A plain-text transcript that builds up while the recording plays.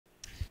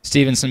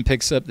Stevenson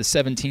picks up the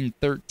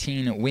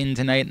 17-13 win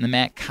tonight in the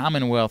MAC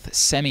Commonwealth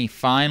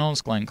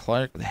semifinals. Glenn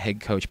Clark with head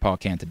coach Paul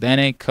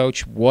Cantabene.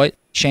 Coach, what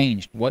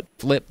changed? What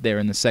flipped there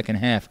in the second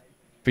half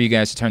for you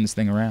guys to turn this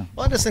thing around?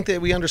 Well, I just think that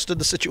we understood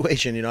the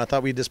situation. I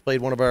thought we just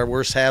played one of our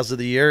worst halves of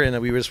the year, and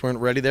we just weren't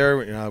ready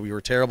there. We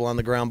were terrible on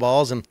the ground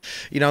balls, and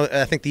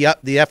I think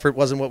the effort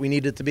wasn't what we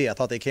needed it to be. I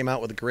thought they came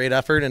out with a great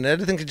effort, and I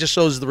think it just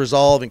shows the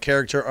resolve and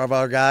character of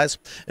our guys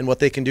and what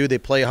they can do. They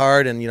play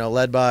hard, and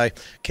led by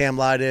Cam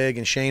Leidig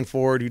and Shane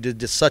Ford, who did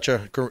just such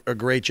a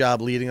great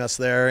job leading us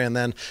there. And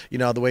then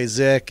the way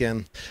Zick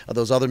and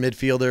those other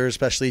midfielders,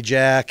 especially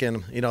Jack,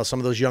 and some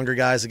of those younger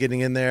guys are getting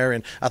in there.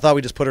 And I thought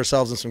we just put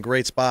ourselves in some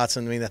great spots.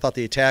 And I thought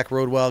the attack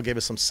rode well, gave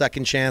us some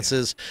second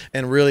chances,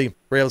 and really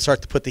were able to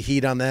start to put the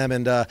heat on them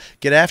and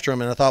get after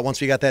them. And I thought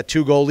once we got that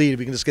 2-goal lead,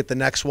 we can just get the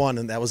next one,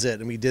 and that was it.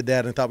 And we did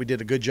that, and I thought we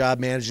did a good job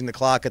managing the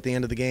clock at the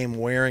end of the game,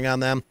 wearing on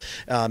them,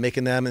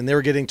 making them. And they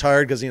were getting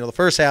tired because, the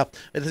first half,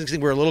 I think we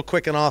were a little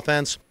quick in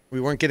offense. We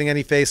weren't getting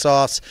any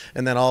face-offs,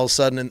 and then all of a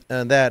sudden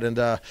but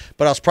I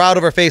was proud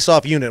of our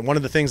face-off unit. One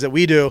of the things that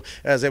we do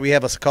is that we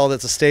have called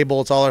it's a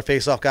stable. It's all our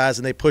face-off guys,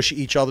 and they push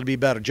each other to be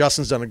better.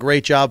 Justin's done a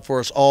great job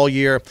for us all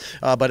year,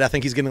 but I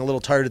think he's getting a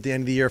little tired at the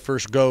end of the year.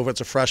 First go, it's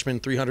a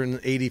freshman,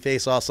 380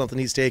 face-offs, something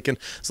he's taken.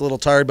 It's a little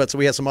tired, but so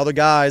we have some other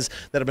guys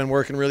that have been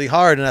working really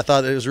hard, and I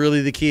thought it was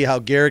really the key how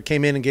Garrett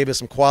came in and gave us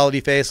some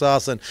quality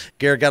face-offs, and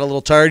Garrett got a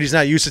little tired. He's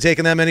not used to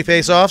taking that many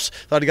face-offs.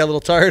 Thought he got a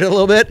little tired a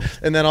little bit,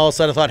 and then all of a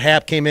sudden I thought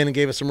Hap came in and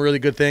gave us some really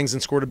good things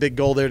and scored a big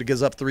goal there to get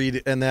us up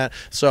 3 and that.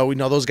 So we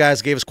know those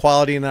guys gave us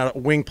quality, and our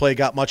wing play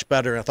got much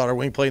better. I thought our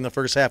wing play in the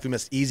first half, we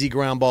missed easy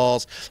ground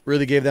balls,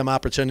 really gave them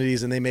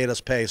opportunities, and they made us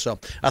pay. So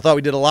I thought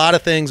we did a lot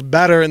of things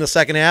better in the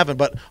second half,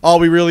 but all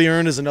we really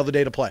earned is another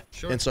day to play.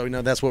 Sure. And so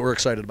that's what we're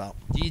excited about.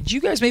 Did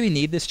you guys maybe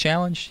need this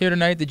challenge here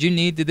tonight?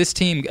 Did this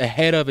team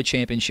ahead of a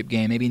championship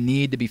game maybe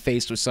need to be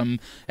faced with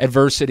some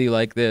adversity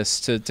like this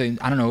to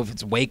I don't know if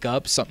it's wake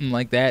up, something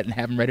like that, and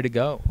have them ready to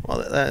go? Well,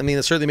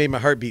 it certainly made my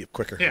heart beat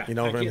quicker. Yeah, you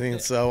know what I mean?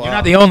 So you're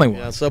not the only one.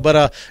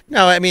 Yeah,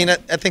 no, I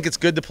think it's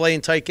good to play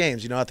in tight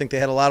games. I think they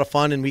had a lot of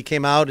fun, and we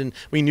came out and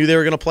we knew they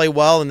were going to play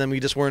well, and then we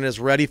just weren't as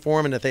ready for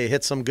them. And if they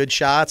hit some good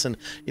shots, and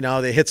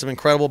they hit some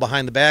incredible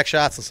behind the back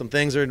shots, and some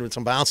things and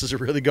some bounces are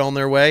really going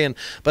their way.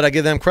 But I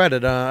give them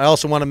credit. I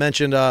also want to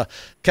mention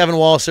Kevin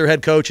Wallace, their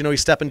head coach.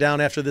 He's stepping down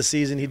after this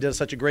season. He did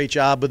such a great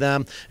job with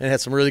them and had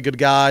some really good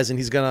guys. And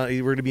we're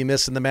going to be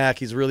missing the MAC.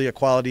 He's really a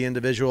quality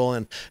individual,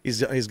 and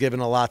he's given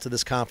a lot to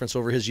this conference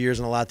over his years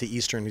and a lot to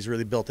Eastern. He's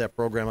really built that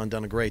program and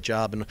done a great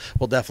job, and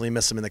we'll definitely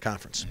miss him in the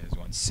conference. He's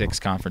won 6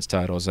 conference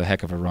titles, a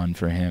heck of a run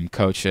for him.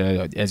 Coach,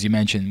 as you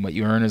mentioned, what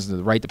you earn is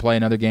the right to play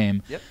another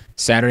game. Yep.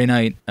 Saturday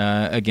night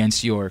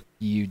against York.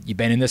 You've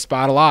been in this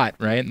spot a lot,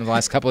 right, in the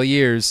last couple of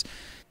years.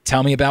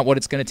 Tell me about what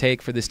it's going to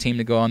take for this team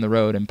to go on the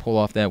road and pull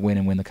off that win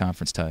and win the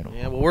conference title.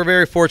 Yeah, well, we're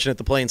very fortunate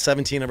to play in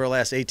 17 of our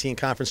last 18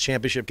 conference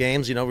championship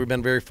games. We've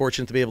been very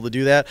fortunate to be able to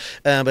do that.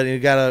 But you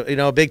got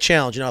a big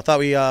challenge. I thought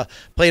we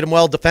played them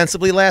well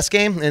defensively last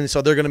game, and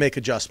so they're going to make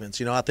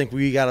adjustments. I think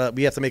we have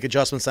to make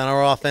adjustments on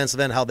our offensive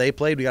end, how they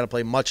played. We got to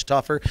play much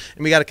tougher,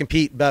 and we got to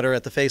compete better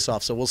at the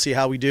faceoff. So we'll see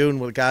how we do and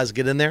what the guys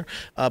get in there.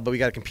 But we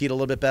got to compete a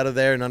little bit better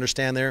there and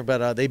understand there.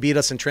 But they beat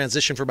us in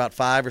transition for about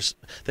 5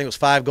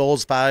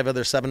 goals. 5 of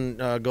their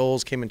 7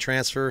 goals came in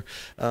transition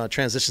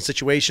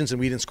situations, and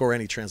we didn't score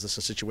any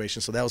transition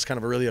situations. So that was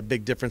kind of a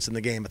big difference in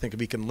the game. I think if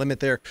we can limit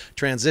their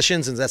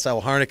transitions, and that's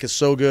how Harnick is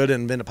so good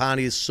and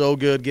Vinapani is so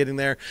good getting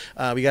there,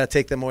 we got to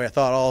take them away. I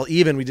thought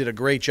we did a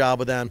great job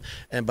with them,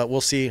 but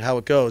we'll see how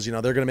it goes.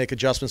 They're going to make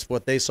adjustments for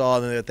what they saw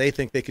and that they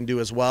think they can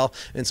do as well.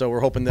 And so we're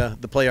hoping to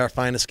play our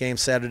finest game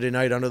Saturday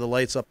night under the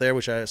lights up there,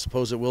 which I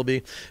suppose it will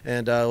be,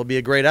 and it'll be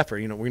a great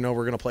effort. We know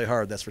we're going to play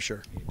hard, that's for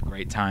sure.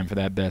 Great time for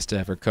that best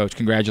effort. Coach,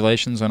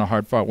 congratulations on a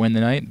hard-fought win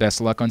tonight. Best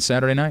of luck on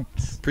Saturday night.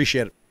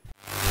 Appreciate it.